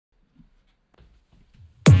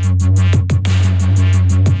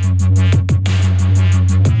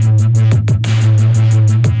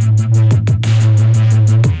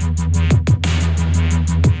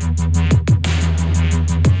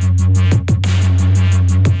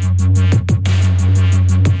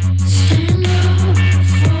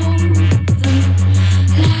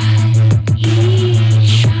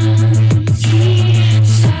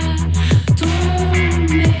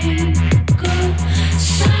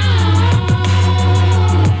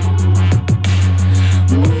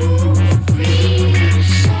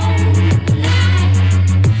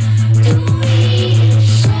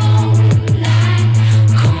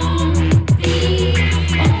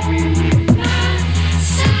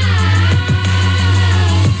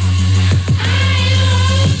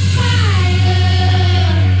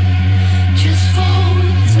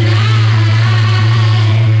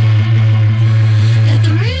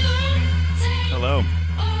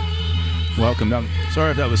Welcome. Now,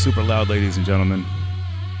 sorry if that was super loud, ladies and gentlemen.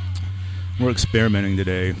 We're experimenting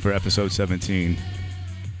today for episode 17.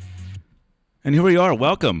 And here we are.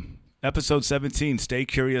 Welcome. Episode 17,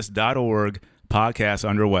 staycurious.org, podcast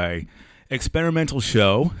underway. Experimental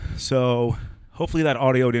show. So hopefully that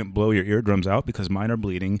audio didn't blow your eardrums out because mine are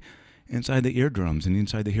bleeding inside the eardrums and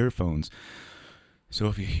inside the earphones. So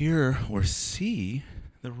if you hear or see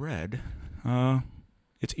the red,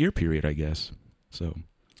 it's ear period, I guess. So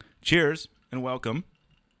cheers and welcome.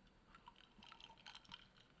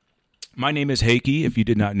 My name is Heikki, if you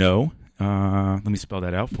did not know. Let me spell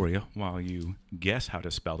that out for you while you guess how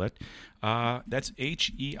to spell it. That's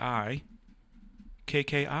Heikki.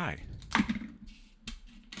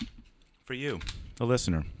 For you, the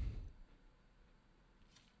listener.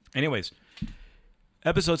 Anyways,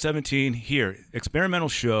 episode 17 here. Experimental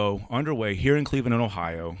show underway here in Cleveland,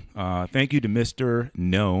 Ohio. Thank you to Mr.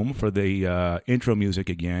 Gnome for the intro music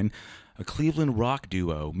again. A Cleveland rock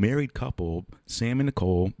duo, married couple, Sam and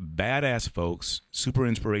Nicole, badass folks, super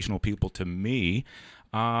inspirational people to me.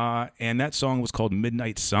 And that song was called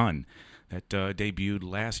Midnight Sun. That debuted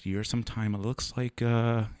last year sometime, it looks like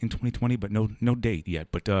in 2020, but no date yet.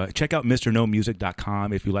 But check out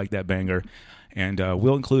mrgnomusic.com if you like that banger. And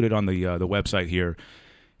we'll include it on the website here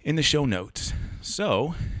in the show notes.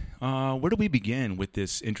 So where do we begin with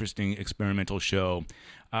this interesting experimental show?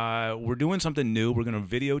 We're doing something new. We're going to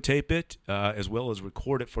videotape it as well as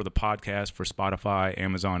record it for the podcast for Spotify,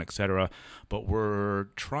 Amazon, etc. But we're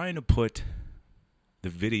trying to put the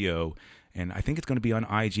video, and I think it's going to be on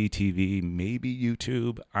IGTV, maybe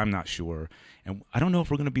YouTube. I'm not sure. And I don't know if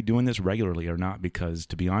we're going to be doing this regularly or not because,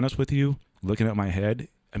 to be honest with you, looking at my head,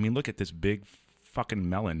 I mean, look at this big fucking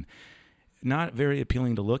melon. Not very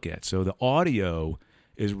appealing to look at. So the audio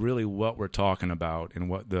is really what we're talking about and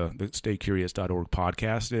what the staycurious.org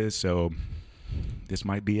podcast is. So this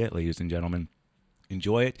might be it, ladies and gentlemen.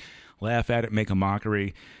 Enjoy it, laugh at it, make a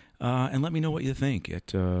mockery, and let me know what you think at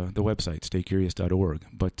the website, staycurious.org.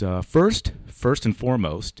 But first and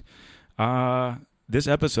foremost, this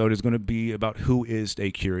episode is going to be about who is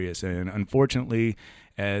Stay Curious. And unfortunately,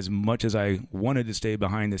 as much as I wanted to stay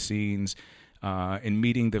behind the scenes in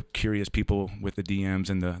meeting the curious people with the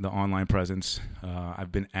DMs and the online presence,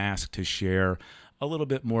 I've been asked to share a little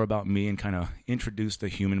bit more about me and kind of introduce the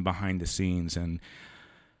human behind the scenes. And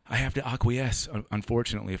I have to acquiesce,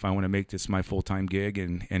 unfortunately, if I want to make this my full-time gig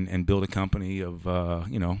and build a company of,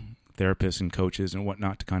 therapists and coaches and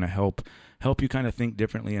whatnot to kind of help you kind of think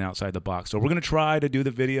differently and outside the box. So we're going to try to do the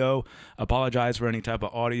video, apologize for any type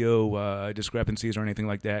of audio discrepancies or anything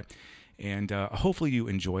like that. And hopefully you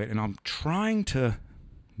enjoy it. And I'm trying to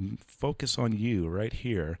focus on you right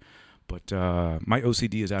here, but my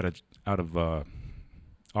OCD is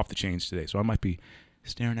off the chains today, so I might be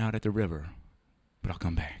staring out at the river, but I'll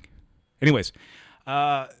come back. Anyways,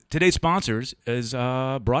 today's sponsors is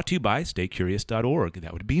brought to you by staycurious.org.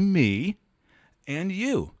 That would be me and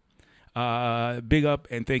you. Big up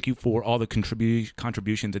and thank you for all the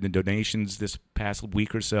contributions and the donations this past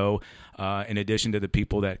week or so, in addition to the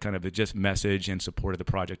people that kind of just message and supported the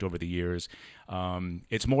project over the years.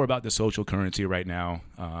 It's more about the social currency right now,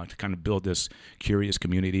 to kind of build this curious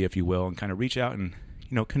community, if you will, and kind of reach out and,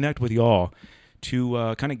 connect with y'all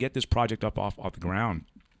to kind of get this project off the ground.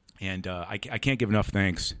 And I can't give enough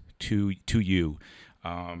thanks to you,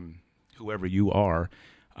 whoever you are.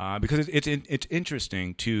 Because it's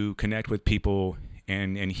interesting to connect with people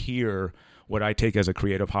and hear what I take as a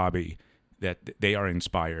creative hobby that they are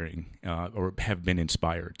inspiring or have been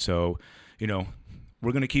inspired. So, we're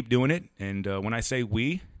going to keep doing it. And when I say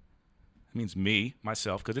we, it means me,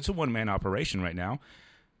 myself, because it's a one-man operation right now.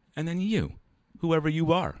 And then you, whoever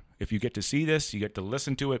you are. If you get to see this, you get to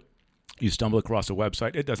listen to it, you stumble across a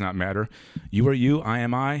website, it does not matter. You are you, I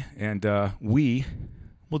am I, and we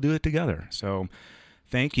will do it together. So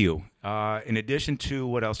thank you. In addition to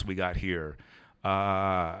what else we got here,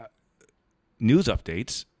 news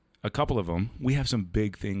updates, a couple of them. We have some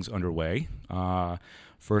big things underway.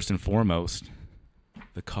 First and foremost,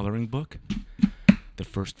 the coloring book. The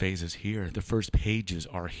first phase is here. The first pages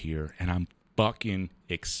are here, and I'm fucking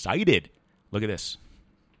excited. Look at this.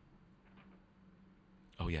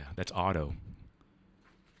 Oh, yeah, that's Otto.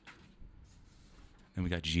 Then we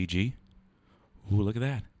got Gigi. Ooh, look at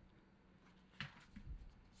that.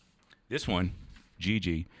 This one,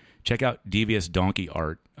 Gigi, check out Devious Donkey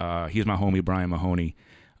Art. He's my homie, Brian Mahoney,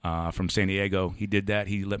 from San Diego. He did that.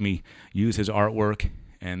 He let me use his artwork.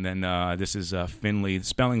 And then this is Finley. The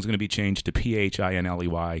spelling's going to be changed to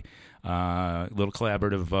Phinley. Little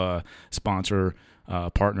collaborative sponsor,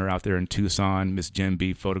 partner out there in Tucson, Miss Jen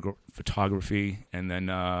B Photography. And then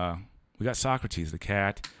we got Socrates, the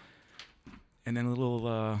cat. and then a little,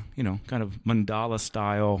 kind of mandala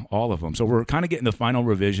style, all of them. So we're kind of getting the final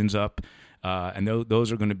revisions up, and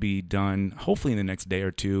those are going to be done hopefully in the next day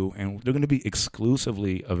or two, and they're going to be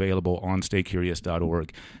exclusively available on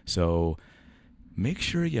staycurious.org. So make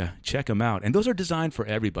sure you check them out. And those are designed for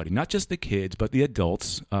everybody, not just the kids, but the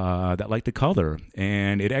adults that like to color.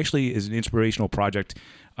 And it actually is an inspirational project.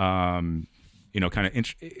 Kind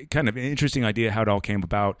of an interesting idea how it all came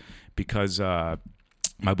about, because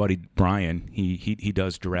my buddy Brian, he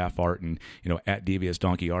does giraffe art, and at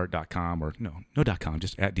deviousdonkeyart.com, or no .com,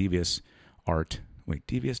 just at devious.art. Wait,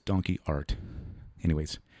 devious donkey art.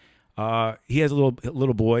 Anyways, he has a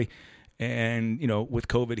little boy, and with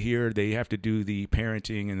COVID here, they have to do the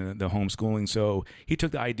parenting and the homeschooling. So he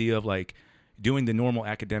took the idea of like doing the normal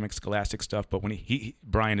academic scholastic stuff, but when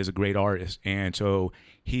Brian is a great artist, and so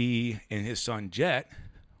he and his son Jet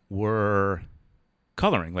were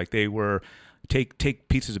coloring. Like they were take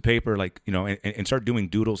pieces of paper, like and start doing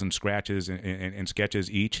doodles and scratches and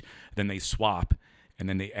sketches each. Then they swap, and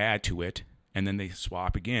then they add to it, and then they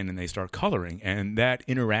swap again, and they start coloring. And that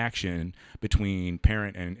interaction between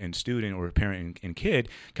parent and student, or parent and kid,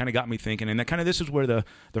 kind of got me thinking. And this is where the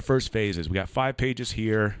first phase is. We got 5 pages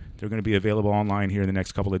here. They're going to be available online here in the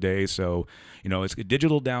next couple of days. So, it's a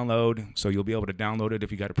digital download, so you'll be able to download it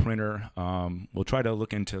if you got a printer. We'll try to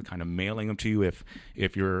look into kind of mailing them to you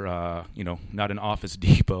if you're, not an Office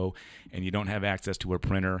Depot and you don't have access to a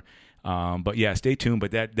printer. But yeah, stay tuned.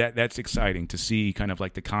 But that's exciting to see, kind of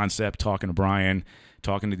like the concept, talking to Brian,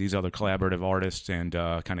 talking to these other collaborative artists, and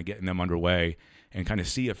kind of getting them underway, and kind of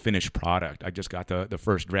see a finished product. I just got the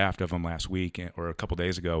first draft of them last week or a couple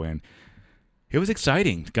days ago, and it was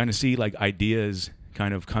exciting to kind of see like ideas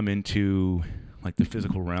kind of come into like the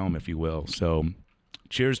physical realm, if you will. So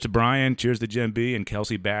cheers to Brian, cheers to Jim B and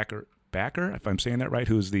Kelsey Backer, if I'm saying that right,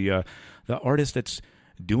 who's the artist that's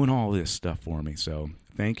doing all this stuff for me. So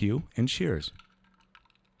thank you, and cheers.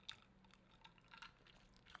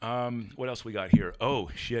 What else we got here? Oh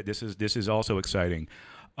shit, this is also exciting.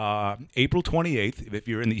 April 28th, if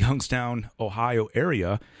you're in the Youngstown, Ohio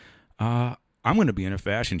area, I'm going to be in a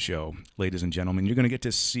fashion show, ladies and gentlemen. You're going to get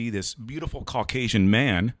to see this beautiful Caucasian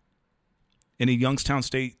man in a Youngstown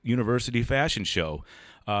State University fashion show.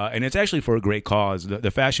 And it's actually for a great cause.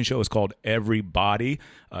 The fashion show is called Everybody.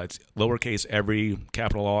 It's lowercase every,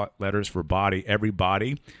 capital letters for body,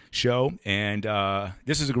 Everybody show. And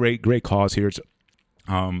this is a great cause here. It's,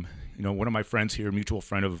 one of my friends here, mutual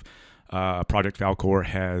friend of Project Falcor,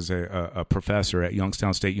 has a professor at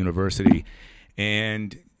Youngstown State University.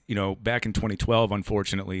 And, back in 2012,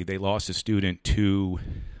 unfortunately, they lost a student to,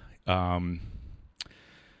 I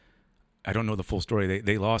don't know the full story.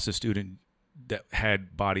 They lost a student that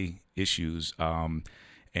had body issues.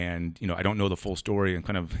 And, I don't know the full story. I'm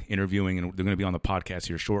kind of interviewing, and they're going to be on the podcast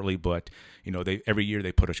here shortly. But, every year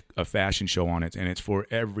they put a fashion show on it, and it's for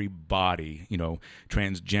everybody,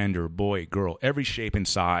 transgender, boy, girl, every shape and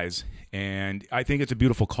size. And I think it's a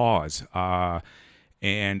beautiful cause.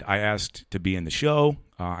 And I asked to be in the show.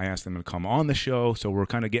 I asked them to come on the show. So we're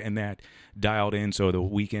kind of getting that dialed in. So the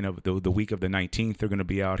weekend of the week of the 19th, they're going to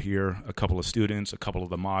be out here. A couple of students, a couple of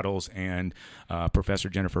the models, and Professor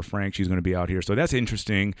Jennifer Frank, she's going to be out here. So that's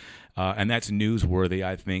interesting. And that's newsworthy,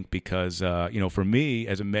 I think, because, for me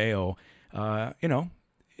as a male, I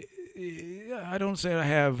don't say I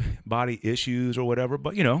have body issues or whatever,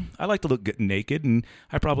 but, I like to look naked, and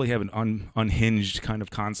I probably have an unhinged kind of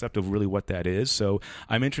concept of really what that is. So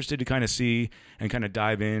I'm interested to kind of see and kind of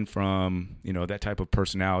dive in from, that type of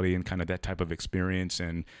personality and kind of that type of experience,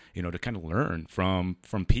 and, to kind of learn from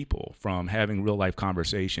people, from having real life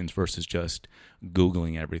conversations versus just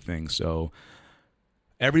Googling everything. So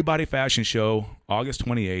Everybody Fashion Show, August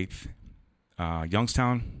 28th.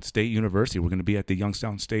 Youngstown State University. We're going to be at the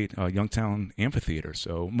Youngstown Amphitheater.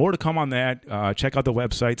 So more to come on that. Check out the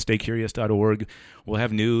website, staycurious.org. We'll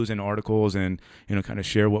have news and articles, and kind of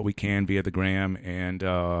share what we can via the gram and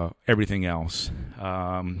everything else.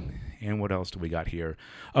 And what else do we got here?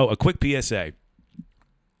 Oh, a quick PSA.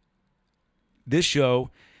 This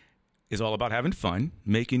show is all about having fun,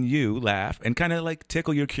 making you laugh, and kind of like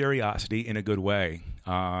tickle your curiosity in a good way.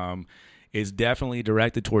 Is definitely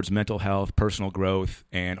directed towards mental health, personal growth,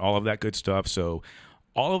 and all of that good stuff. So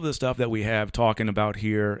all of the stuff that we have talking about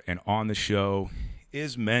here and on the show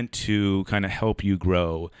is meant to kind of help you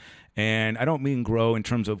grow. And I don't mean grow in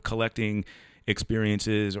terms of collecting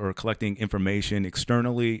experiences or collecting information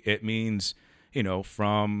externally. It means,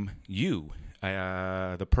 from you,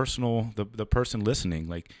 the person listening.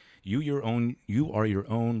 Like you are your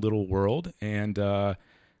own little world, and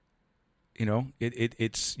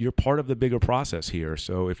it's you're part of the bigger process here.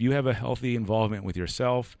 So if you have a healthy involvement with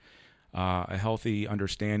yourself, a healthy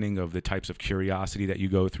understanding of the types of curiosity that you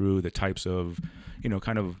go through, the types of,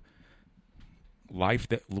 kind of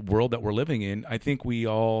world that we're living in, I think we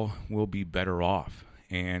all will be better off.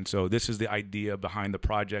 And so this is the idea behind the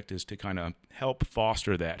project, is to kind of help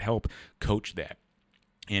foster that, help coach that.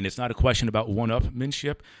 And it's not a question about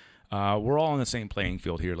one-upmanship. We're all on the same playing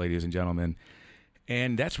field here, ladies and gentlemen.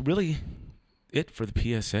 And that's really it for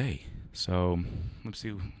the PSA. So let's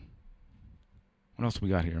see. What else we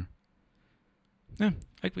got here? Yeah,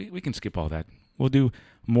 we can skip all that. We'll do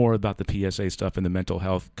more about the PSA stuff and the mental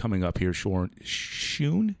health coming up here soon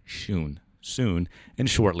and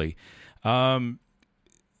shortly.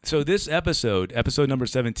 So this episode number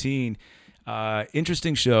 17,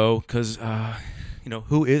 interesting show because,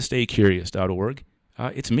 who is staycurious.org?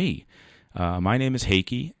 It's me. My name is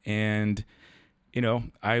Heikki, and,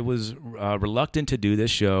 I was reluctant to do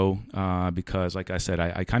this show because, like I said,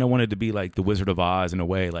 I kind of wanted to be like the Wizard of Oz in a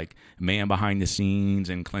way, like man behind the scenes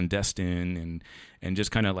and clandestine and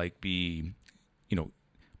just kind of like be,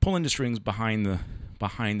 pulling the strings behind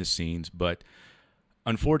the scenes. But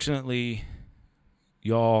unfortunately,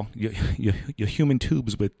 y'all, you human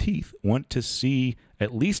tubes with teeth want to see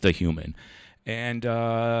at least a human. And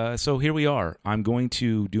so here we are. I'm going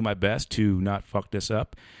to do my best to not fuck this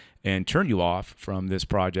up and turn you off from this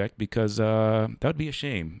project because that would be a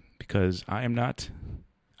shame, because I am not,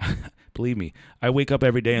 believe me, I wake up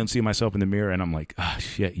every day and see myself in the mirror and I'm like,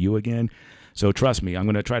 shit, you again? So trust me, I'm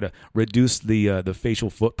going to try to reduce the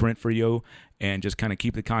facial footprint for you and just kind of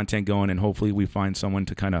keep the content going, and hopefully we find someone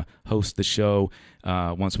to kind of host the show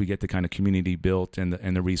once we get the kind of community built and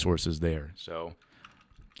the resources there. So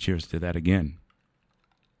cheers to that again.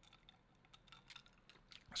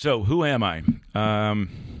 So who am I?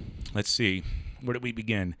 Let's see. Where did we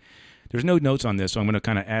begin? There's no notes on this, so I'm going to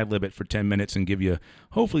kind of ad-lib it for 10 minutes and give you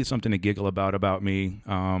hopefully something to giggle about me.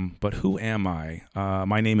 But who am I?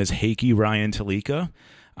 My name is Heikki Ryan Talika.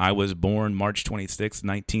 I was born March 26,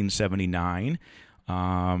 1979,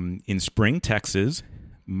 in Spring, Texas.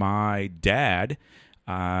 My dad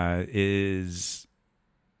is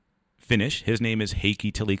Finnish. His name is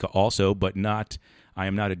Heikki Talika also, but I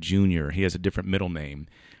am not a junior. He has a different middle name.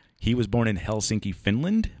 He was born in Helsinki,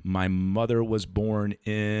 Finland. My mother was born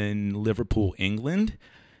in Liverpool, England.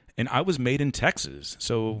 And I was made in Texas.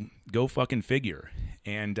 So go fucking figure.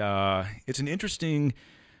 And it's an interesting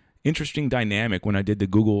dynamic when I did the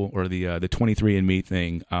Google or the 23andMe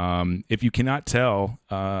thing. If you cannot tell,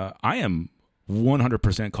 I am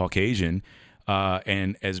 100% Caucasian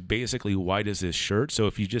and as basically white as this shirt. So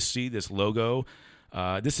if you just see this logo,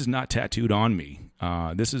 this is not tattooed on me.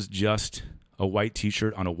 This is just a white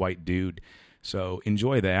t-shirt on a white dude. So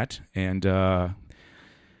enjoy that. And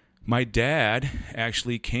my dad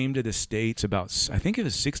actually came to the States about, I think it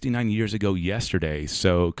was 69 years ago yesterday.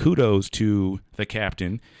 So kudos to the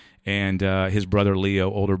captain and his brother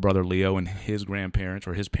Leo, older brother Leo, and his grandparents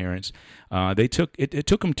or his parents. It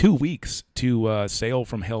took them 2 weeks to sail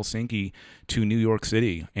from Helsinki to New York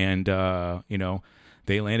City. And,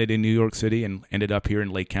 they landed in New York City and ended up here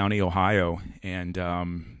in Lake County, Ohio. And,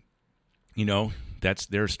 that's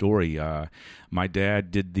their story. My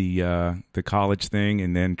dad did the college thing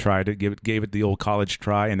and then tried to gave it the old college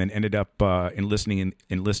try, and then ended up enlisting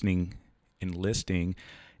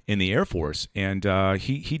in the Air Force. And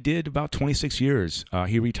he did about 26 years.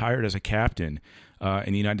 He retired as a captain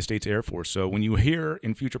in the United States Air Force. So when you hear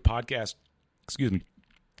in future podcasts,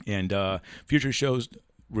 and future shows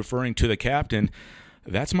referring to the captain,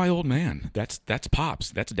 that's my old man. That's Pops.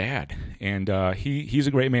 That's Dad. And he's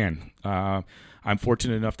a great man. I'm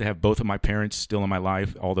fortunate enough to have both of my parents still in my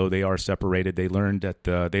life, although they are separated. They learned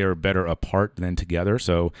that they are better apart than together.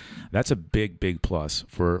 So that's a big, big plus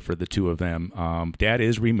for the two of them. Dad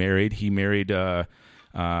is remarried. He married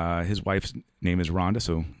his wife's name is Rhonda.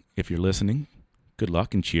 So if you're listening, good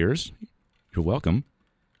luck and cheers. You're welcome.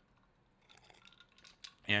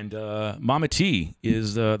 And Mama T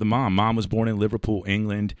is the mom. Mom was born in Liverpool,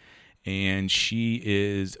 England, and she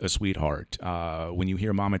is a sweetheart. When you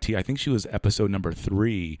hear Mama T, I think she was episode number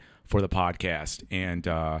 3 for the podcast. And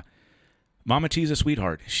Mama T is a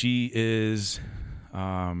sweetheart. She is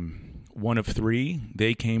one of 3.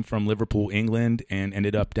 They came from Liverpool, England, and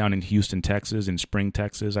ended up down in Houston, Texas, in Spring,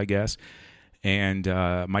 Texas, I guess. And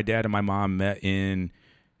my dad and my mom met in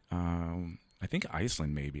I think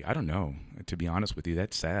Iceland, maybe. I don't know. To be honest with you,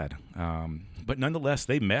 that's sad. But nonetheless,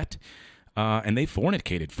 they met and they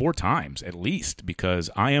fornicated 4 times at least,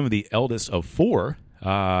 because I am the eldest of 4.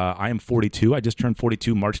 I am 42. I just turned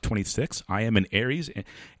 42 March 26th. I am an Aries,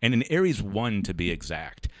 and an Aries 1 to be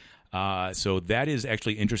exact. So that is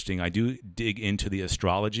actually interesting. I do dig into the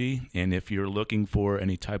astrology, and if you're looking for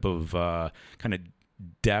any type of kind of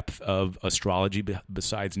depth of astrology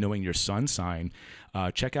besides knowing your sun sign,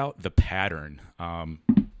 check out The Pattern.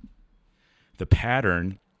 The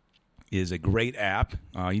Pattern is a great app.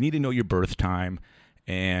 You need to know your birth time,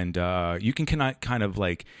 and you can kind of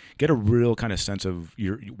like get a real kind of sense of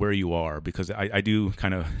where you are, because I do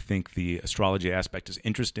kind of think the astrology aspect is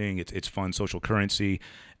interesting. It's fun social currency,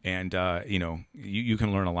 and you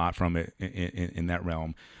can learn a lot from it in that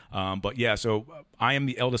realm. But yeah, so I am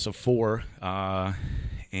the eldest of four,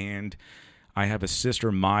 and I have a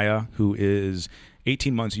sister, Maya, who is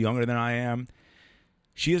 18 months younger than I am.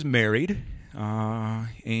 She is married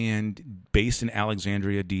and based in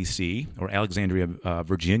Alexandria, D.C., or Alexandria,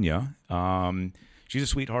 Virginia. She's a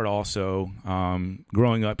sweetheart also.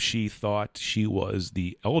 Growing up, she thought she was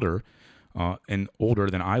the elder and older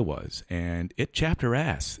than I was, and it chapped her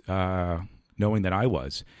ass knowing that I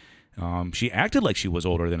was. She acted like she was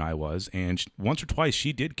older than I was, and once or twice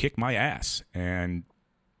she did kick my ass, and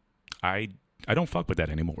I don't fuck with that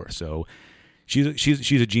anymore. So she's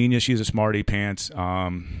a genius. She's a smarty pants.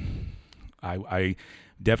 I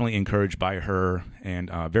definitely encouraged by her, and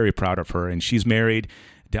very proud of her. And she's married,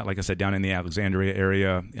 like I said, down in the Alexandria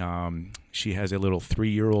area. She has a little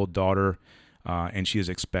 3-year-old daughter, and she is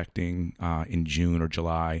expecting in June or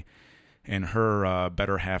July. And her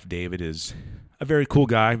better half, David, is a very cool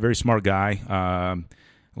guy, very smart guy.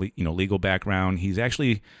 Legal background. He's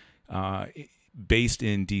actually based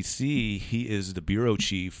in D.C. He is the bureau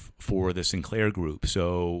chief for the Sinclair Group.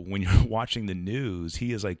 So when you're watching the news,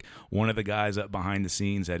 he is like one of the guys up behind the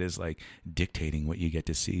scenes that is like dictating what you get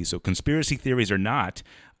to see. So conspiracy theories or not,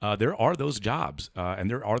 there are those jobs, and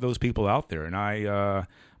there are those people out there. And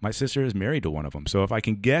my sister is married to one of them. So if I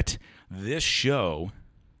can get this show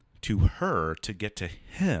to her to get to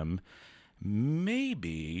him,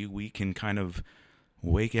 maybe we can kind of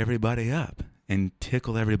wake everybody up and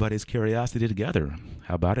tickle everybody's curiosity together.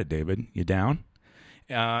 How about it, David? You down?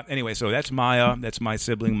 Anyway, so that's Maya. That's my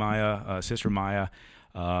sibling Maya, sister Maya.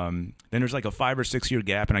 Then there's like a 5 or 6 year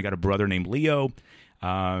gap, and I got a brother named Leo.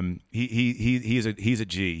 He's a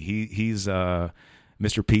G. He's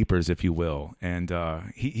Mr. Peepers, if you will, and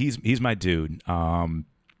he's my dude.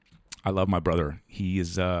 I love my brother.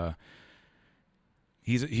 He's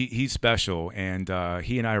special, and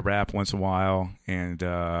he and I rap once in a while, and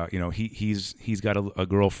he's got a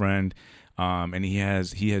girlfriend, and he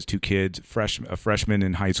has 2 kids, a freshman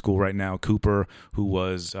in high school right now, Cooper, who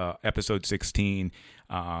was episode 16.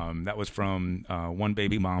 That was from one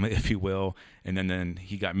baby mama, if you will, and then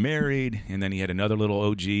he got married, and then he had another little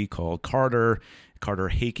OG called Carter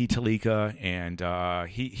Heikki Talika, and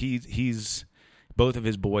he's both of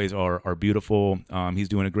his boys are beautiful. He's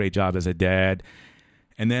doing a great job as a dad.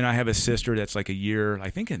 And then I have a sister that's like a year,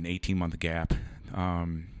 I think an 18-month gap,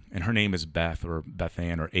 and her name is Beth or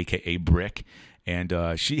Bethann or AKA Brick, and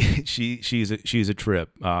she's a trip.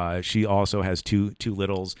 She also has two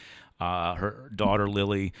littles. Her daughter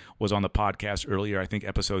Lily was on the podcast earlier, I think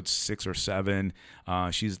episode 6 or 7.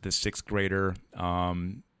 She's the 6th grader,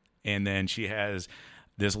 and then she has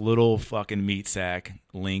this little fucking meat sack,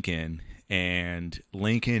 Lincoln, and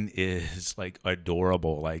Lincoln is like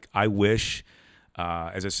adorable. Like I wish.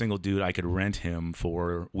 As a single dude, I could rent him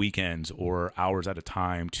for weekends or hours at a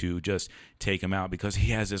time to just take him out, because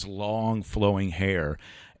he has this long flowing hair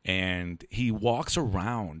and he walks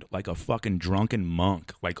around like a fucking drunken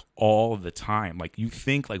monk, like all the time. Like you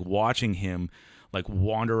think like watching him like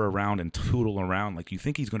wander around and tootle around, like you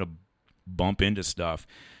think he's going to bump into stuff.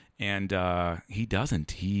 And he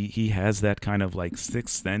doesn't. He has that kind of like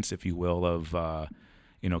sixth sense, if you will, of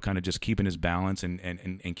kind of just keeping his balance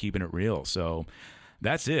and keeping it real. So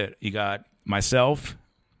that's it. You got myself,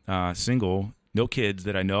 single, no kids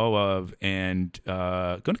that I know of, and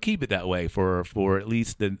going to keep it that way for at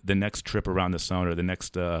least the next trip around the sun, or the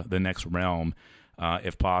next realm,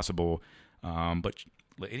 if possible. But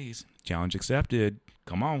ladies, challenge accepted.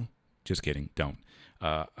 Come on. Just kidding. Don't.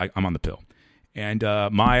 I'm on the pill. And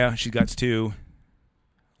Maya, she got 2.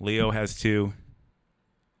 Leo has 2.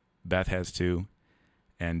 Beth has 2.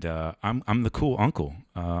 And I'm the cool uncle.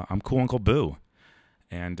 I'm cool Uncle Boo.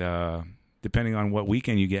 And depending on what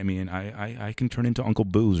weekend you get me in, I can turn into Uncle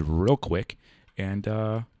Boo's real quick. And,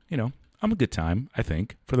 I'm a good time, I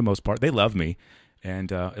think, for the most part. They love me.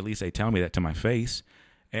 And at least they tell me that to my face.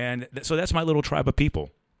 And so that's my little tribe of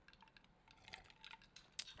people.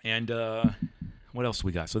 And what else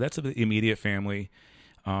we got? So that's the immediate family.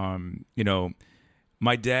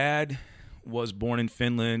 My dad was born in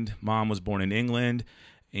Finland. Mom was born in England.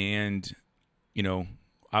 And,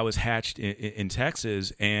 I was hatched in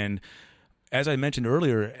Texas, and as I mentioned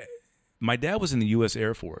earlier, my dad was in the U.S.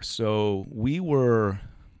 Air Force, so we were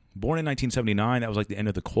born in 1979. That was like the end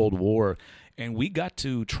of the Cold War, and we got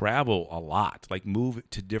to travel a lot, like move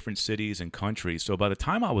to different cities and countries. So by the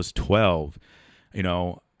time I was 12,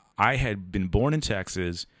 I had been born in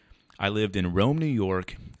Texas. I lived in Rome, New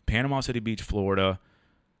York, Panama City Beach, Florida.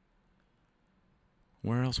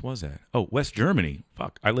 Where else was that? Oh, West Germany.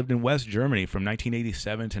 Fuck. I lived in West Germany from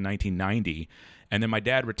 1987 to 1990. And then my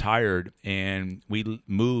dad retired, and we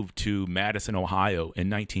moved to Madison, Ohio in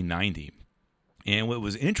 1990. And what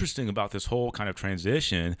was interesting about this whole kind of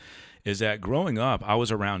transition is that growing up, I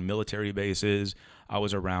was around military bases. I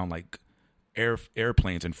was around like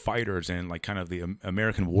airplanes and fighters and like kind of the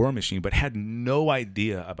American war machine, but had no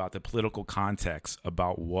idea about the political context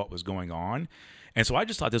about what was going on. And so I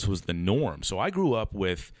just thought this was the norm. So I grew up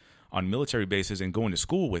on military bases and going to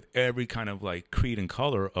school with every kind of like creed and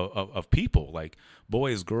color of people, like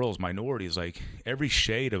boys, girls, minorities, like every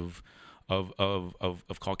shade of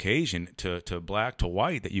Caucasian to black to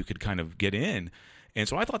white that you could kind of get in. And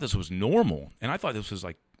so I thought this was normal. And I thought this was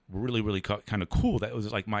like really, really kind of cool. That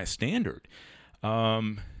was like my standard.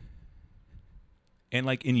 And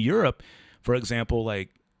like in Europe, for example, like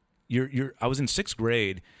I was in sixth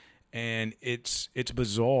grade, and it's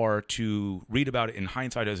bizarre to read about it in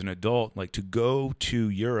hindsight as an adult, like to go to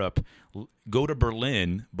Europe, go to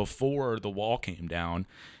Berlin before the wall came down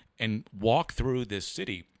and walk through this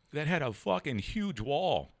city that had a fucking huge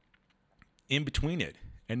wall in between it,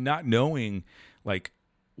 and not knowing like,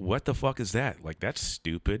 what the fuck is that? Like, that's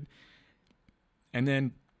stupid. And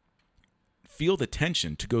then feel the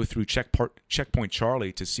tension to go through Checkpoint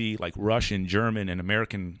Charlie to see like Russian, German, and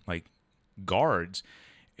American like guards,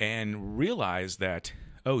 and realize that,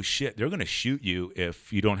 oh shit, they're going to shoot you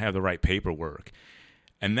if you don't have the right paperwork.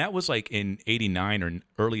 And that was like in 89 or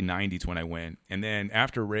early 90s when I went. And then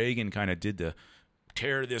after Reagan kind of did the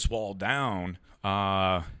tear this wall down,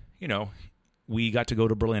 we got to go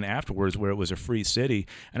to Berlin afterwards, where it was a free city.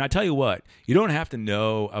 And I tell you what, you don't have to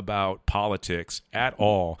know about politics at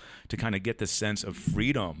all to kind of get the sense of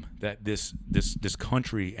freedom that this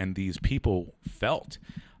country and these people felt.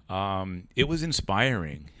 It was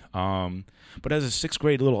inspiring. But as a sixth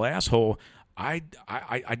grade little asshole, I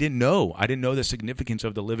didn't know. I didn't know the significance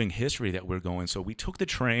of the living history that we're going. So we took the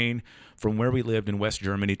train from where we lived in West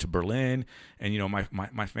Germany to Berlin. And,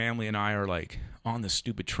 my family and I are like on this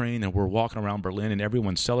stupid train, and we're walking around Berlin, and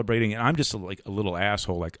everyone's celebrating. And I'm just like a little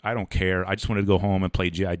asshole. Like, I don't care. I just wanted to go home and play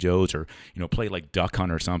G.I. Joes or, play like Duck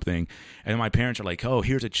Hunt or something. And my parents are like, oh,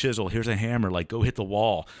 here's a chisel. Here's a hammer. Like, go hit the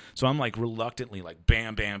wall. So I'm like reluctantly like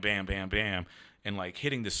bam, bam, bam, bam, bam. And like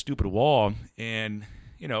hitting this stupid wall. And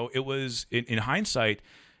it was in hindsight,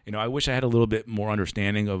 I wish I had a little bit more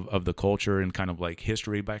understanding of the culture and kind of like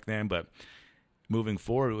history back then. But moving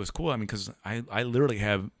forward, it was cool. I mean, because I literally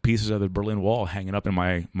have pieces of the Berlin Wall hanging up in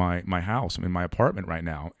my house, in my apartment right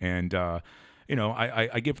now. And,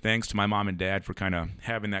 I give thanks to my mom and dad for kind of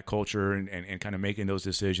having that culture and kind of making those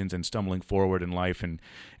decisions and stumbling forward in life and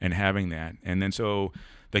having that. And then so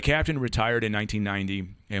the captain retired in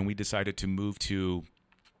 1990, and we decided to move to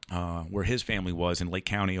where his family was in Lake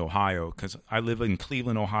County, Ohio, because I live in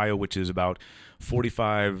Cleveland, Ohio, which is about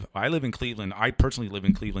 45. I live in Cleveland. I personally live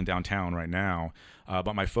in Cleveland downtown right now,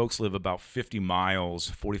 but my folks live about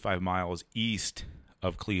 45 miles east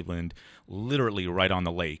of Cleveland, literally right on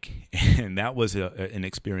the lake. And that was an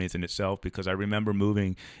experience in itself, because I remember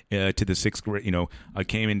moving to the sixth grade. I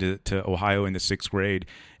came into Ohio in the sixth grade.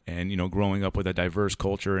 And, growing up with a diverse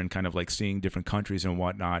culture and kind of like seeing different countries and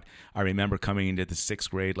whatnot, I remember coming into the sixth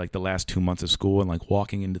grade, like the last 2 months of school, and like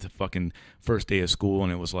walking into the fucking first day of school.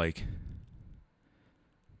 And it was like,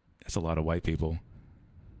 that's a lot of white people.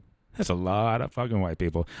 That's a lot of fucking white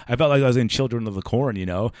people. I felt like I was in Children of the Corn,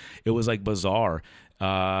 It was like bizarre.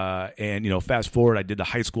 And, fast forward, I did the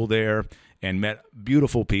high school there and met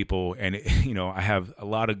beautiful people. And, I have a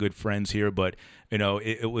lot of good friends here, but,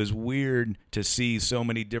 it was weird to see so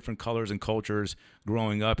many different colors and cultures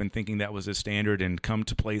growing up and thinking that was the standard, and come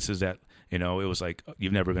to places that, it was like,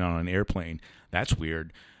 you've never been on an airplane. That's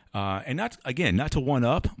weird. And not to one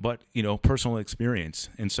up, but, personal experience.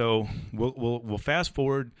 And so we'll fast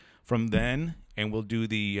forward from then, and we'll do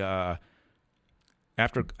the,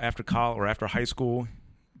 after college or after high school,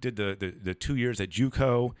 did the 2 years at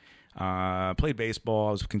JUCO, played baseball.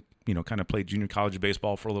 I was, kind of played junior college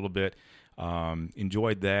baseball for a little bit.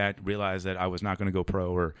 Enjoyed that, realized that I was not going to go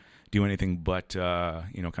pro or do anything but,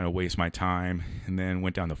 kind of waste my time. And then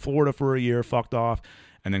went down to Florida for a year, fucked off.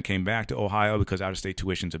 and then came back to Ohio because out-of-state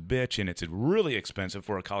tuition's a bitch, and it's really expensive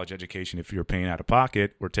for a college education if you're paying out of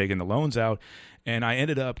pocket or taking the loans out. And I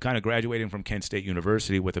ended up kind of graduating from Kent State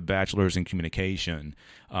University with a bachelor's in communication.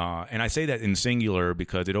 And I say that in singular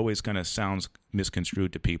because it always kind of sounds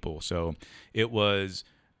misconstrued to people. So it was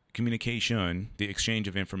communication, the exchange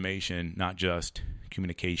of information, not just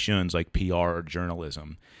communications like PR or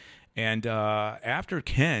journalism. And after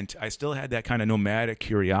Kent, I still had that kind of nomadic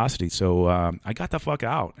curiosity. So I got the fuck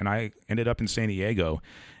out, and I ended up in San Diego.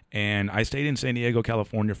 And I stayed in San Diego,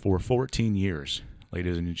 California for 14 years,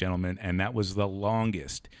 ladies and gentlemen. And that was the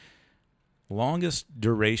longest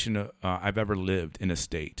duration I've ever lived in a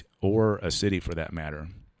state or a city for that matter.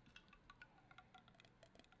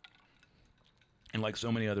 And like so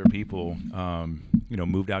many other people,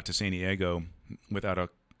 moved out to San Diego without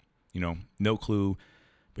no clue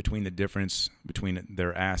between the difference between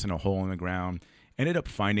their ass and a hole in the ground. Ended up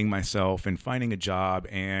finding myself and finding a job.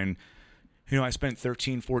 And, I spent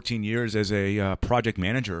 13, 14 years as a project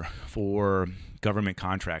manager for government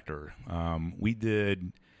contractor. We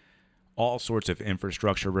did all sorts of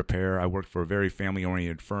infrastructure repair. I worked for a very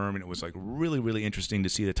family-oriented firm, and it was like really, really interesting to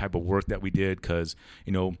see the type of work that we did because,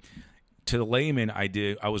 to the layman,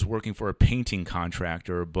 I was working for a painting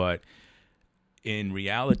contractor, but in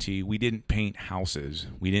reality, we didn't paint houses.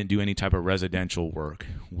 We didn't do any type of residential work.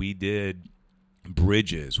 We did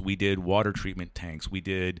bridges. We did water treatment tanks. We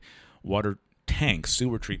did water tanks,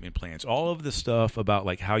 sewer treatment plants. All of the stuff about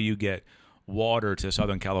like how you get water to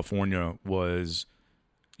Southern California was,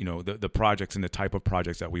 the projects and the type of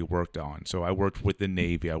projects that we worked on. So I worked with the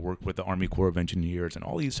Navy. I worked with the Army Corps of Engineers and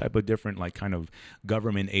all these type of different like kind of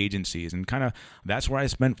government agencies. And kind of that's where I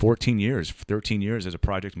spent 13 years as a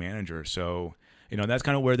project manager. So that's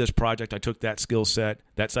kind of where this project, I took that skill set,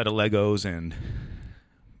 that set of Legos, and,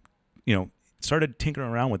 started tinkering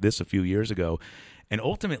around with this a few years ago. And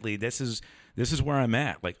ultimately, this is where I'm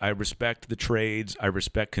at. Like, I respect the trades. I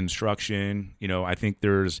respect construction. I think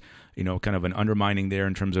there's, kind of an undermining there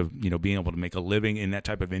in terms of, being able to make a living in that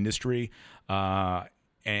type of industry.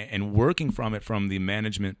 And working from it from the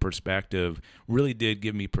management perspective really did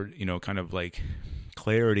give me, kind of like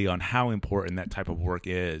clarity on how important that type of work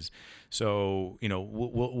is. So,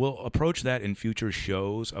 we'll approach that in future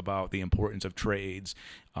shows about the importance of trades,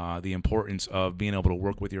 the importance of being able to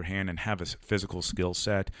work with your hand and have a physical skill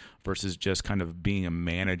set versus just kind of being a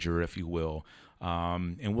manager, if you will.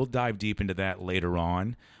 And we'll dive deep into that later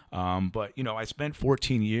on. But, I spent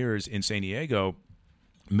 14 years in San Diego,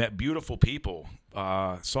 met beautiful people,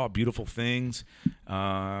 saw beautiful things,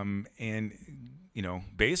 and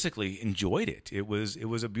basically enjoyed it. It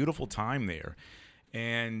was a beautiful time there.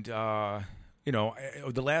 And, the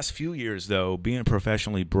last few years, though, being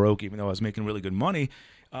professionally broke, even though I was making really good money,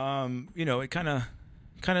 it kind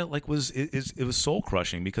of like it was soul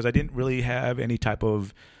crushing because I didn't really have any type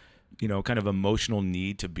of, kind of emotional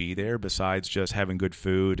need to be there besides just having good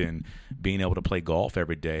food and being able to play golf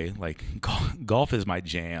every day. Like golf is my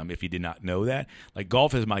jam. If you did not know that, like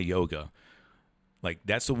golf is my yoga. Like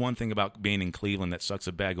that's the one thing about being in Cleveland that sucks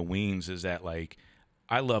a bag of wings is that like,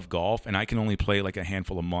 I love golf, and I can only play like a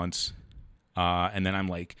handful of months, and then I'm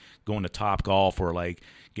like going to Top Golf or like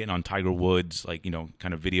getting on Tiger Woods, like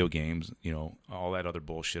kind of video games, all that other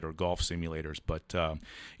bullshit or golf simulators. But the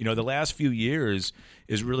last few years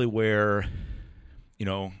is really where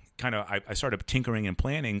kind of I started tinkering and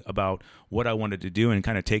planning about what I wanted to do and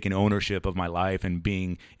kind of taking ownership of my life and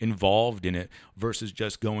being involved in it versus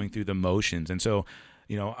just going through the motions. And so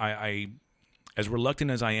I as reluctant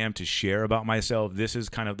as I am to share about myself, this is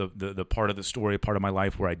kind of the part of the story, part of my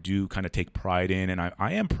life where I do kind of take pride in. And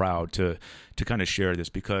I am proud to kind of share this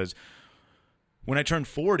because when I turned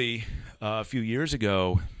 40 a few years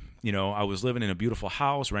ago, I was living in a beautiful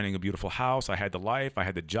house, renting a beautiful house. I had the life, I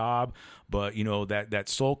had the job, but that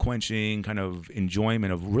soul quenching kind of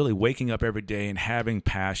enjoyment of really waking up every day and having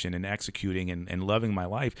passion and executing and loving my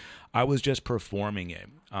life, I was just performing it.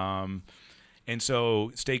 And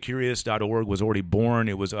so staycurious.org was already born.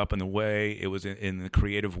 It was up and away. It was in the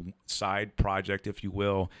creative side project, if you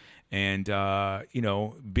will. And,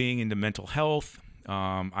 being into mental health,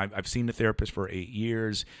 I've seen the therapist for 8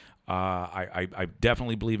 years. I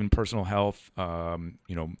definitely believe in personal health,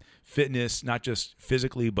 fitness, not just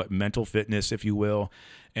physically, but mental fitness, if you will.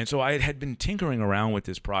 And so I had been tinkering around with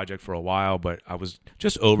this project for a while, but I was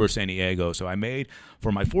just over San Diego. So I made,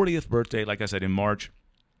 for my 40th birthday, like I said, in March,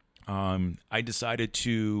 I decided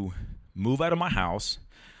to move out of my house.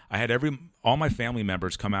 I had all my family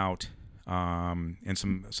members come out, and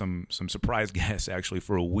some surprise guests actually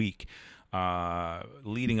for a week,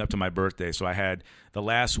 leading up to my birthday. So I had the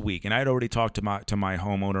last week, and I had already talked to my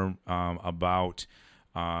homeowner about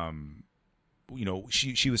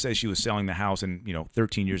She would say she was selling the house and,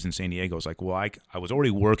 13 years in San Diego. It's like, well, I was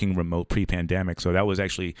already working remote pre-pandemic, so that was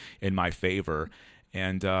actually in my favor.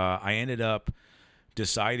 And I ended up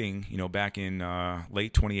deciding, back in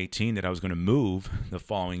late 2018 that I was going to move the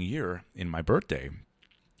following year in my birthday.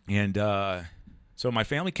 And so my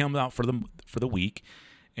family came out for the week.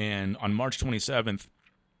 And on March 27th,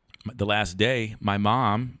 the last day, my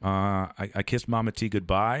mom, I kissed Mama T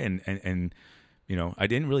goodbye, and I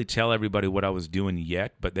didn't really tell everybody what I was doing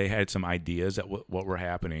yet, but they had some ideas at what were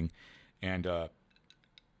happening. And I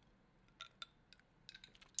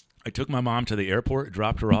took my mom to the airport,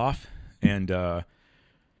 dropped her off, and I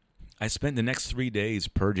spent the next 3 days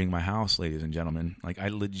purging my house, ladies and gentlemen. Like, I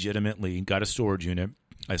legitimately got a storage unit.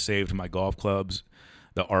 I saved my golf clubs,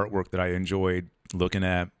 the artwork that I enjoyed looking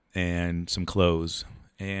at, and some clothes.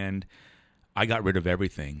 And I got rid of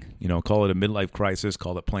everything. Call it a midlife crisis,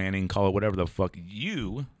 call it planning, call it whatever the fuck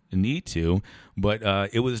you need to. But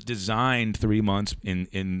it was designed 3 months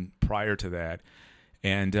in prior to that.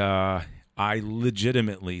 And I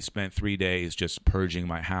legitimately spent 3 days just purging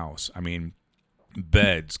my house. I mean,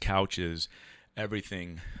 beds, couches,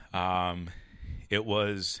 everything. It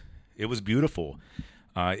was beautiful.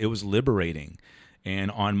 It was liberating.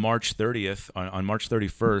 And on March 30th, on March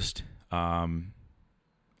 31st,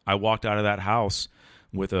 I walked out of that house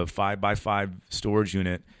with a 5x5 storage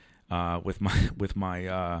unit, with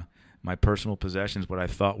my personal possessions, what I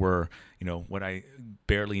thought were, what I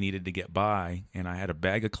barely needed to get by. And I had a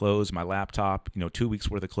bag of clothes, my laptop, 2 weeks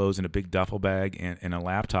worth of clothes in a big duffel bag, and a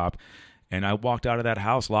laptop. And I walked out of that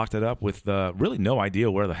house, locked it up with really no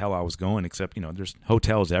idea where the hell I was going, except, there's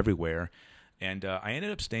hotels everywhere. And I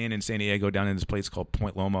ended up staying in San Diego down in this place called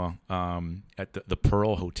Point Loma, at the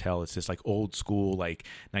Pearl Hotel. It's this like old school, like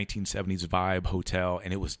 1970s vibe hotel,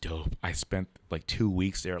 and it was dope. I spent like 2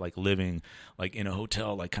 weeks there, like living like in a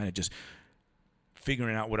hotel, like kind of just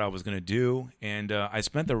figuring out what I was going to do. And I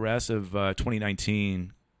spent the rest of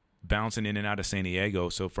 2019 bouncing in and out of San Diego.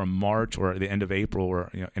 So from March or the end of April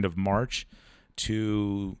or end of March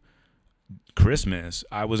to Christmas,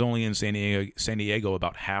 I was only in San Diego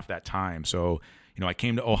about half that time. So, I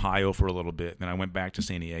came to Ohio for a little bit, then I went back to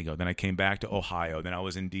San Diego, then I came back to Ohio, then I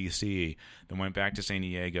was in DC, then went back to San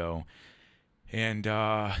Diego. And,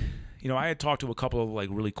 I had talked to a couple of like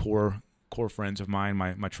really core friends of mine,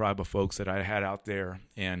 my tribe of folks that I had out there.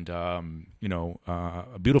 And, a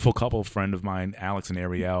beautiful couple friend of mine, Alex and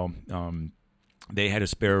Ariel, they had a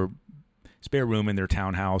spare room in their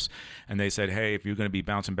townhouse, and they said, hey, if you're going to be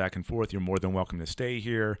bouncing back and forth, you're more than welcome to stay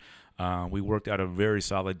here. We worked out a very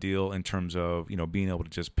solid deal in terms of, being able to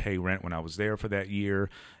just pay rent when I was there for that year.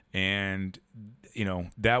 And,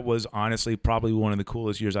 that was honestly probably one of the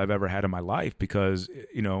coolest years I've ever had in my life, because,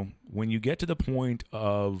 when you get to the point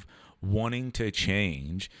of wanting to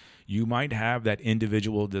change, you might have that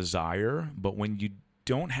individual desire, but when you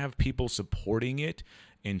don't have people supporting it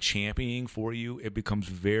and championing for you, it becomes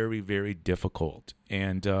very, very difficult.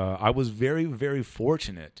 And I was very, very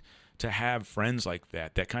fortunate to have friends like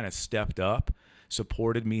that kind of stepped up,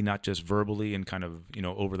 supported me, not just verbally and kind of,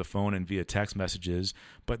 over the phone and via text messages,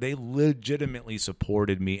 but they legitimately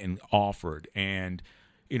supported me and offered. And,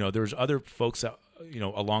 there's other folks that,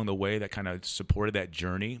 along the way that kind of supported that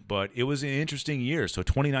journey, but it was an interesting year. So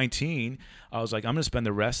 2019, I was like, I'm going to spend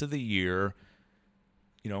the rest of the year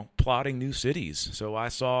plotting new cities. So I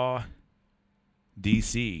saw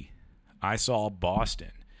DC, I saw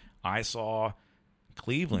Boston, I saw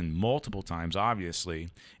Cleveland multiple times, obviously.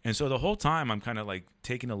 And so the whole time I'm kind of like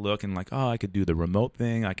taking a look and like, oh, I could do the remote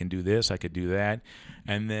thing, I can do this, I could do that.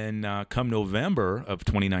 And then come November of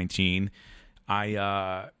 2019,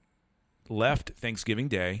 I left Thanksgiving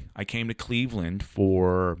Day. I came to Cleveland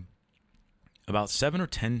for about 7 or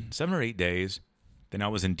 8 days. Then I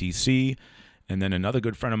was in DC. And then another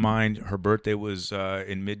good friend of mine, her birthday was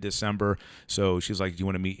in mid-December. So she was like, do you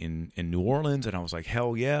want to meet in New Orleans? And I was like,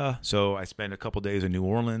 hell yeah. So I spent a couple days in New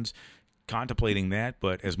Orleans contemplating that.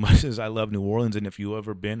 But as much as I love New Orleans, and if you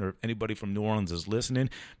ever been or anybody from New Orleans is listening,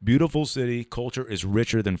 beautiful city, culture is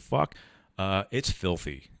richer than fuck. It's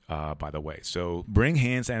filthy, by the way. So bring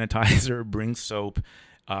hand sanitizer, bring soap,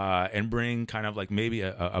 and bring kind of like maybe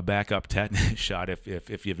a backup tetanus shot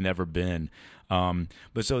if you've never been.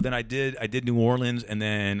 But so then I did New Orleans, and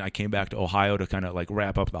then I came back to Ohio to kind of like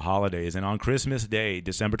wrap up the holidays. And on Christmas Day,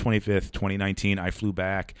 December 25th, 2019, I flew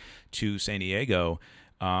back to San Diego,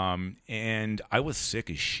 and I was sick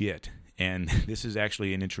as shit. And this is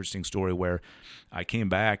actually an interesting story where I came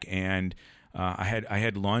back and I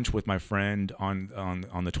had lunch with my friend on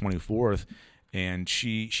the 24th, and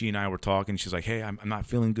she and I were talking. She's like, hey, I'm not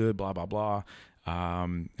feeling good, blah, blah, blah.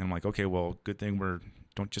 And I'm like, okay, well, good thing we're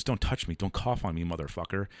Don't touch me. Don't cough on me,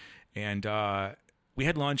 motherfucker. And we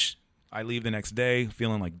had lunch. I leave the next day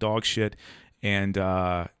feeling like dog shit. And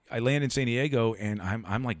I land in San Diego, and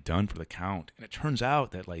I'm like done for the count. And it turns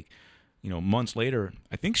out that like, months later,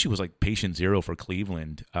 I think she was like patient zero for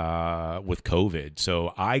Cleveland with COVID.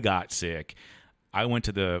 So I got sick. I went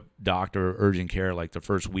to the doctor, urgent care, like the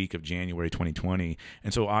first week of January 2020.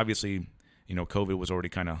 And so obviously, COVID was already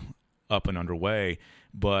kind of up and underway.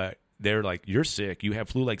 But they're like, you're sick. You have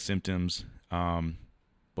flu-like symptoms, but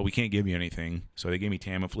we can't give you anything. So they gave me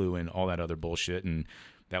Tamiflu and all that other bullshit, and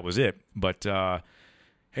that was it. But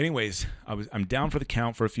anyways, I'm down for the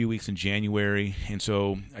count for a few weeks in January, and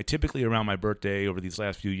so I typically around my birthday over these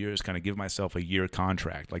last few years kind of give myself a year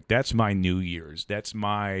contract. Like that's my New Year's. That's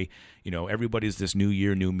my, everybody's this new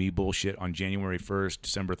year, new me bullshit on January 1st,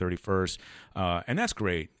 December 31st, and that's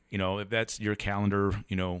great. If that's your calendar,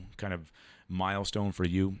 kind of milestone for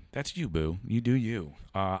you, that's you, boo. You do you.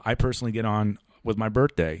 I personally get on with my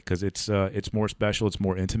birthday because it's more special, it's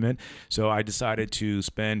more intimate. So I decided to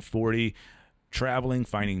spend 40 traveling,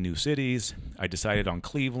 finding new cities. I decided on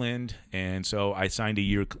Cleveland, and so I signed a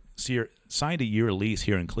year lease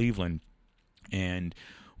here in Cleveland, and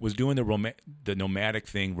was doing the nomadic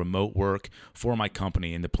thing, remote work for my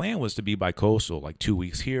company. And the plan was to be bicoastal, like 2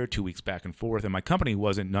 weeks here, 2 weeks back and forth. And my company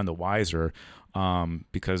wasn't none the wiser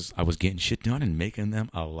because I was getting shit done and making them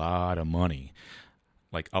a lot of money,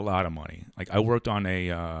 like a lot of money. Like I worked on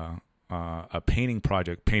a painting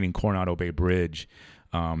project, painting Coronado Bay Bridge.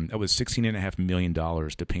 That was $16.5 million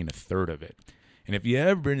to paint a third of it. And if you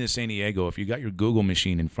ever been to San Diego, if you got your Google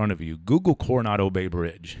machine in front of you, Google Coronado Bay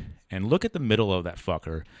Bridge and look at the middle of that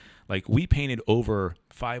fucker. Like we painted over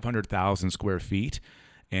 500,000 square feet.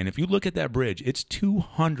 And if you look at that bridge, it's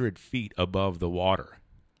 200 feet above the water.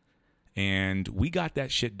 And we got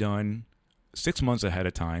that shit done 6 months ahead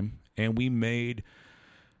of time. And we made,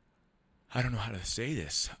 I don't know how to say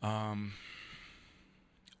this,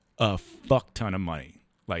 a fuck ton of money.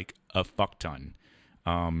 Like a fuck ton.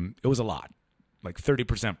 It was a lot. Like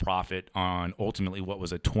 30% profit on ultimately what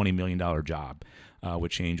was a $20 million job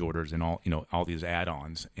with change orders and all these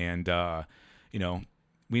add-ons. And,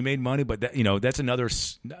 we made money, but that's another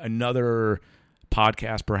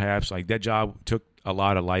podcast perhaps. Like that job took a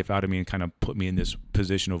lot of life out of me and kind of put me in this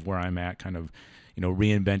position of where I'm at, kind of,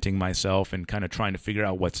 reinventing myself and kind of trying to figure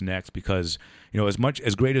out what's next because,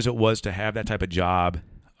 as great as it was to have that type of job,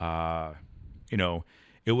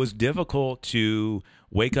 it was difficult to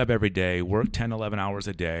wake up every day, work 10, 11 hours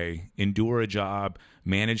a day, endure a job,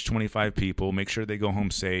 manage 25 people, make sure they go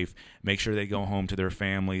home safe, make sure they go home to their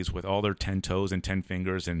families with all their 10 toes and 10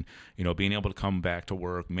 fingers and, being able to come back to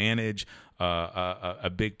work, manage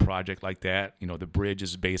a big project like that. The bridge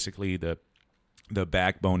is basically the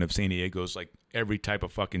backbone of San Diego's, like every type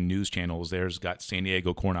of fucking news channels there's got San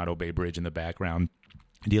Diego Coronado Bay Bridge in the background.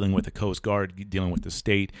 Dealing with the Coast Guard, dealing with the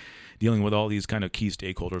state, dealing with all these kind of key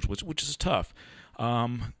stakeholders, which is tough.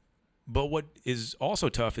 But what is also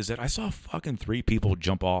tough is that I saw fucking 3 people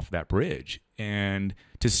jump off that bridge. And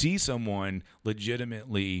to see someone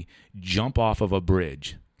legitimately jump off of a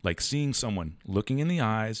bridge, like seeing someone looking in the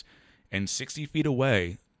eyes and 60 feet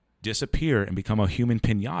away disappear and become a human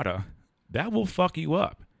piñata, that will fuck you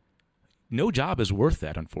up. No job is worth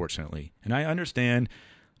that, unfortunately. And I understand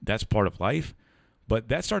that's part of life. But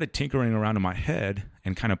that started tinkering around in my head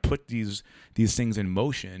and kind of put these things in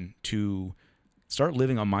motion to start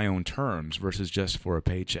living on my own terms versus just for a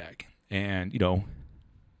paycheck. And,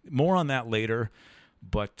 more on that later.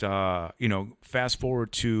 But, fast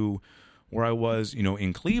forward to where I was,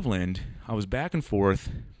 in Cleveland, I was back and forth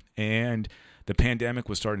and the pandemic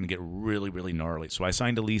was starting to get really, really gnarly. So I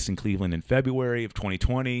signed a lease in Cleveland in February of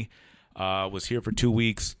 2020, was here for 2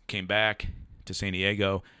 weeks, came back to San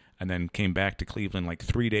Diego, and then came back to Cleveland like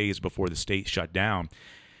 3 days before the state shut down.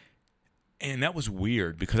 And that was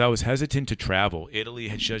weird because I was hesitant to travel. Italy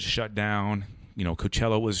had just shut down.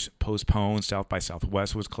 Coachella was postponed. South by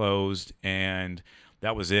Southwest was closed. And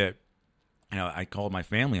that was it. I called my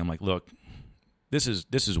family. I'm like, look, this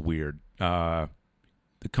is weird. The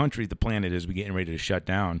country, the planet is getting ready to shut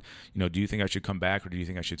down. Do you think I should come back or do you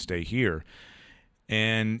think I should stay here?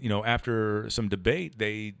 And, after some debate,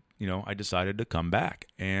 I decided to come back,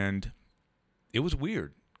 and it was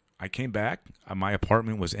weird. I came back. My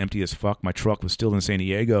apartment was empty as fuck. My truck was still in San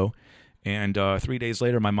Diego, and 3 days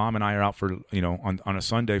later, my mom and I are out for on a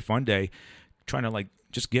Sunday fun day, trying to like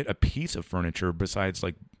just get a piece of furniture besides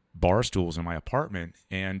like bar stools in my apartment,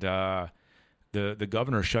 and the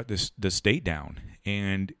governor shut the state down,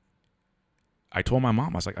 and I told my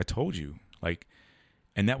mom, I was like, I told you, like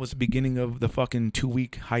And that was the beginning of the fucking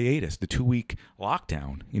 2-week hiatus, the 2-week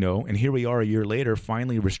lockdown, and here we are a year later,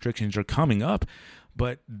 finally restrictions are coming up.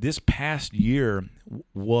 But this past year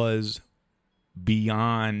was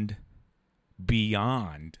beyond,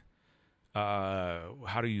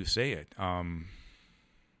 how do you say it?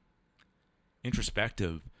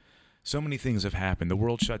 Introspective. So many things have happened. The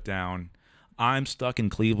world shut down. I'm stuck in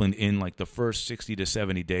Cleveland in like the first 60 to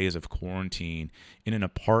 70 days of quarantine in an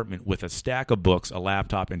apartment with a stack of books, a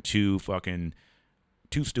laptop, and two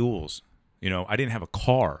stools. I didn't have a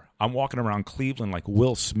car. I'm walking around Cleveland like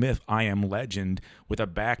Will Smith, I Am Legend, with a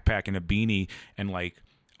backpack and a beanie, and like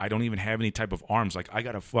I don't even have any type of arms. Like I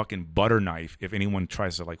got a fucking butter knife if anyone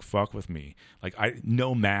tries to like fuck with me. Like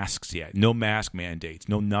no masks yet, no mask mandates,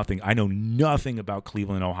 no nothing. I know nothing about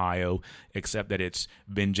Cleveland, Ohio, except that it's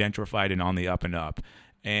been gentrified and on the up and up.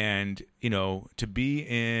 And, to be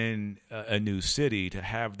in a new city, to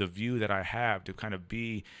have the view that I have, to kind of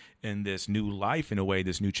be in this new life in a way,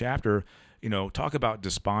 this new chapter, talk about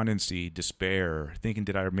despondency, despair, thinking,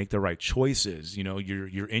 did I make the right choices?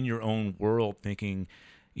 You're in your own world thinking,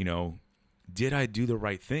 did I do the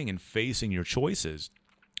right thing, and facing your choices.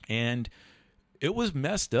 And it was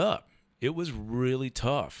messed up. It was really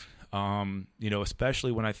tough.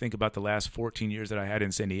 Especially when I think about the last 14 years that I had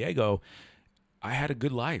in San Diego, I had a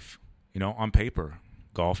good life, on paper.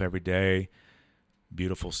 Golf every day,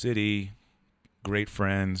 beautiful city, great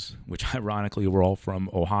friends, which ironically were all from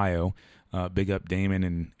Ohio. Big up Damon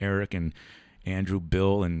and Eric and Andrew,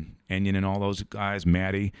 Bill and Enyon and all those guys,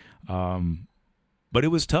 Maddie. But it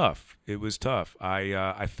was tough. It was tough.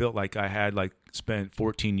 I felt like I had spent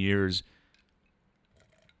 14 years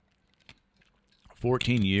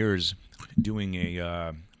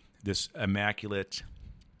doing this immaculate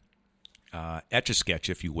Etch-a-Sketch,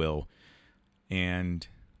 if you will. And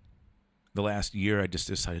the last year I just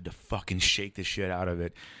decided to fucking shake the shit out of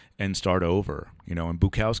it and start over, and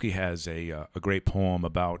Bukowski has a great poem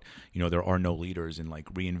about, there are no leaders, and like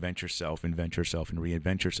reinvent yourself, invent yourself, and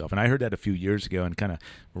reinvent yourself. And I heard that a few years ago and kind of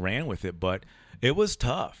ran with it, but it was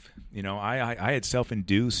tough. I had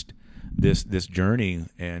self-induced this journey,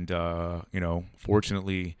 and,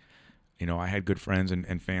 fortunately, I had good friends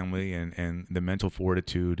and family and the mental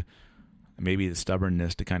fortitude, maybe the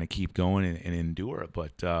stubbornness to kind of keep going and endure it.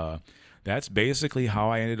 But, that's basically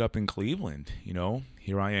how I ended up in Cleveland.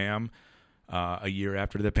 Here I am a year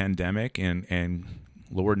after the pandemic, and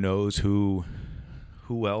Lord knows who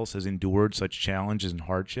else has endured such challenges and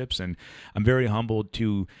hardships. And I'm very humbled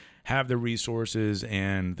to have the resources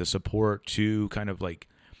and the support to kind of like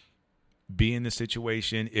be in this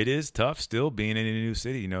situation. It is tough still being in a new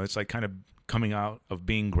city. It's like kind of coming out of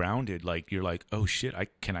being grounded. Like you're like, oh shit,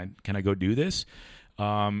 can I go do this?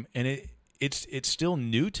 And it's still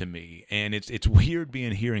new to me, and it's weird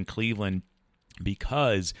being here in Cleveland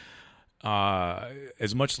because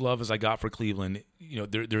as much love as I got for Cleveland,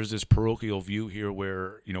 there's this parochial view here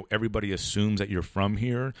where everybody assumes that you're from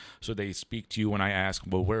here, so they speak to you when I ask,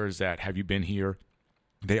 well, where is that? Have you been here?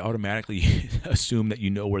 They automatically assume that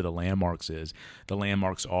where the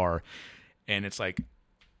landmarks are, and it's like,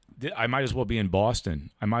 I might as well be in Boston.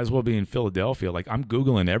 I might as well be in Philadelphia. Like I'm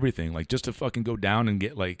Googling everything, like just to fucking go down and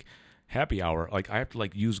get like happy hour. Like I have to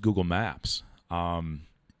use Google Maps. And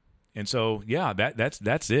so, yeah,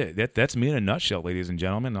 that's it. That's me in a nutshell, ladies and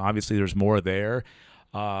gentlemen. Obviously there's more there.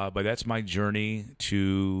 But that's my journey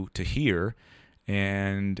to here.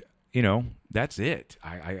 And, that's it.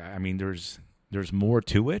 I mean, there's more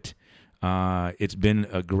to it. It's been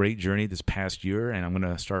a great journey this past year, and I'm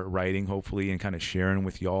going to start writing, hopefully, and kind of sharing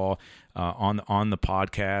with y'all on the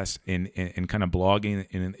podcast and kind of blogging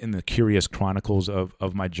in the curious chronicles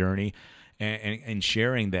of my journey, and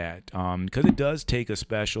sharing that because it does take a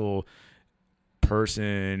special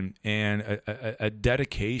person and a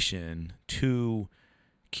dedication to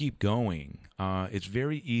keep going. It's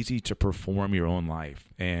very easy to perform your own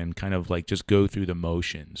life and kind of just go through the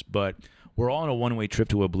motions, but we're all on a one-way trip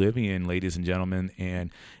to oblivion, ladies and gentlemen,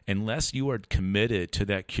 and unless you are committed to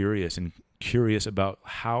that curious about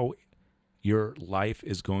how your life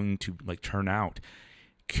is going to turn out,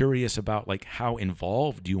 curious about how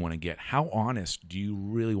involved do you want to get, how honest do you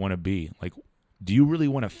really want to be, do you really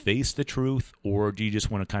want to face the truth, or do you just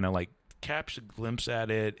want to kind of catch a glimpse at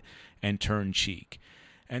it and turn cheek?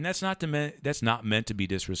 And that's not meant to be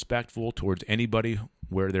disrespectful towards anybody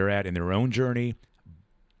where they're at in their own journey.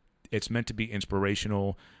 It's meant to be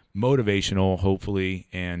inspirational, motivational, hopefully,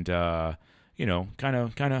 and kind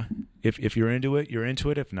of. If you're into it, you're into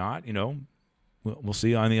it. If not, we'll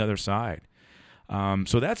see you on the other side.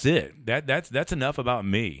 So that's it. That's enough about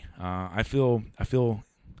me. I feel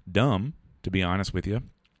dumb, to be honest with you,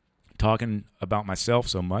 talking about myself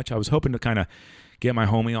so much. I was hoping to kind of get my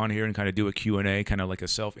homie on here and kind of do a Q&A, kind of like a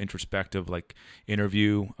self-introspective like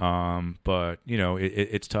interview. But, you know,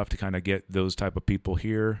 it's tough to kind of get those type of people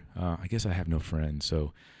here. I guess I have no friends.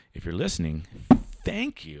 So if you're listening,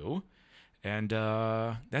 thank you. And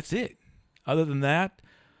that's it. Other than that,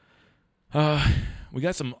 we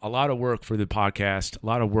got a lot of work for the podcast, a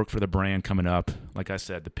lot of work for the brand coming up. Like I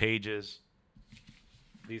said, the pages,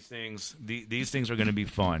 these things are going to be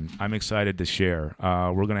fun. I'm excited to share.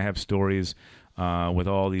 We're going to have stories with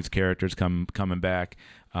all these characters coming back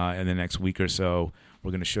in the next week or so.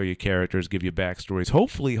 We're going to show you characters, give you backstories.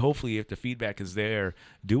 Hopefully, if the feedback is there,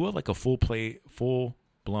 do a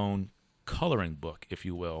full-blown coloring book, if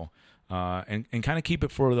you will, and kind of keep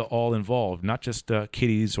it for the all involved, not just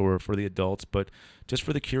kiddies or for the adults, but just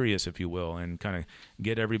for the curious, if you will, and kind of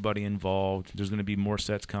get everybody involved. There's going to be more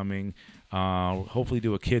sets coming. Hopefully,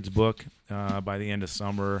 do a kids book by the end of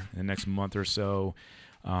summer, the next month or so.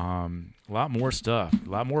 A lot more stuff, a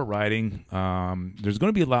lot more writing. There's going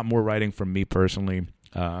to be a lot more writing from me personally.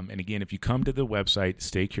 And again, if you come to the website,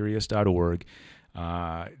 staycurious.org,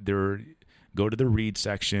 go to the read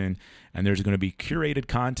section, and there's going to be curated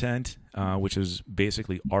content, which is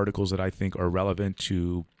basically articles that I think are relevant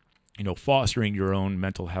to, you know, fostering your own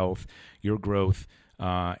mental health, your growth,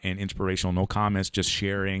 and inspirational. No comments, just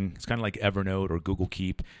sharing. It's kind of like Evernote or Google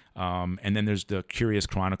Keep. And then there's the Curious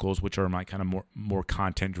Chronicles, which are my kind of more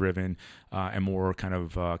content-driven and more kind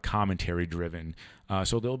of commentary-driven.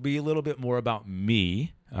 So there'll be a little bit more about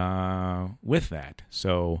me with that.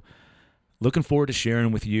 So looking forward to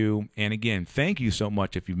sharing with you. And again, thank you so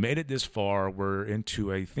much. If you made it this far, we're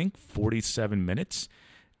into, I think, 47 minutes.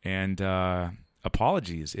 And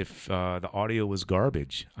apologies if the audio was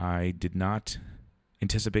garbage. I did not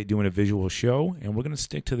anticipate doing a visual show, and we're going to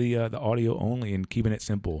stick to the audio only and keeping it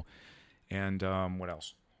simple. And what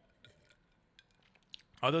else?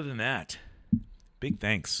 Other than that, big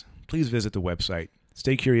thanks. Please visit the website,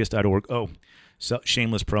 staycurious.org. Oh, so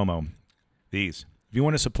shameless promo. If you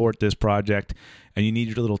want to support this project and you need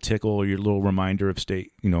your little tickle or your little reminder of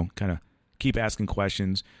kind of keep asking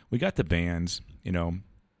questions, we got the bands,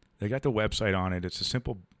 they got the website on it. It's a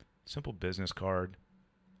simple business card.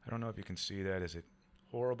 I don't know if you can see that. Is it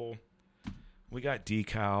horrible? We got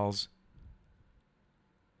decals,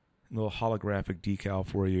 a little holographic decal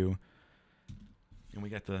for you. And we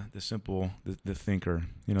got the simple, the thinker.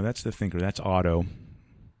 That's the thinker. That's Otto.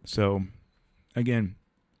 So, again,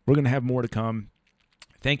 we're going to have more to come.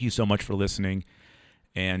 Thank you so much for listening.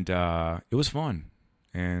 And it was fun.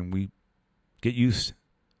 And we get used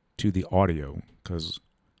to the audio because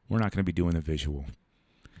we're not going to be doing the visual.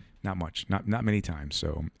 Not much. Not many times.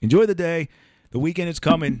 So enjoy the day. The weekend is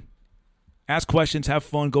coming. Ask questions. Have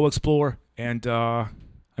fun. Go explore. And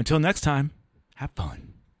until next time, have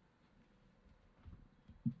fun.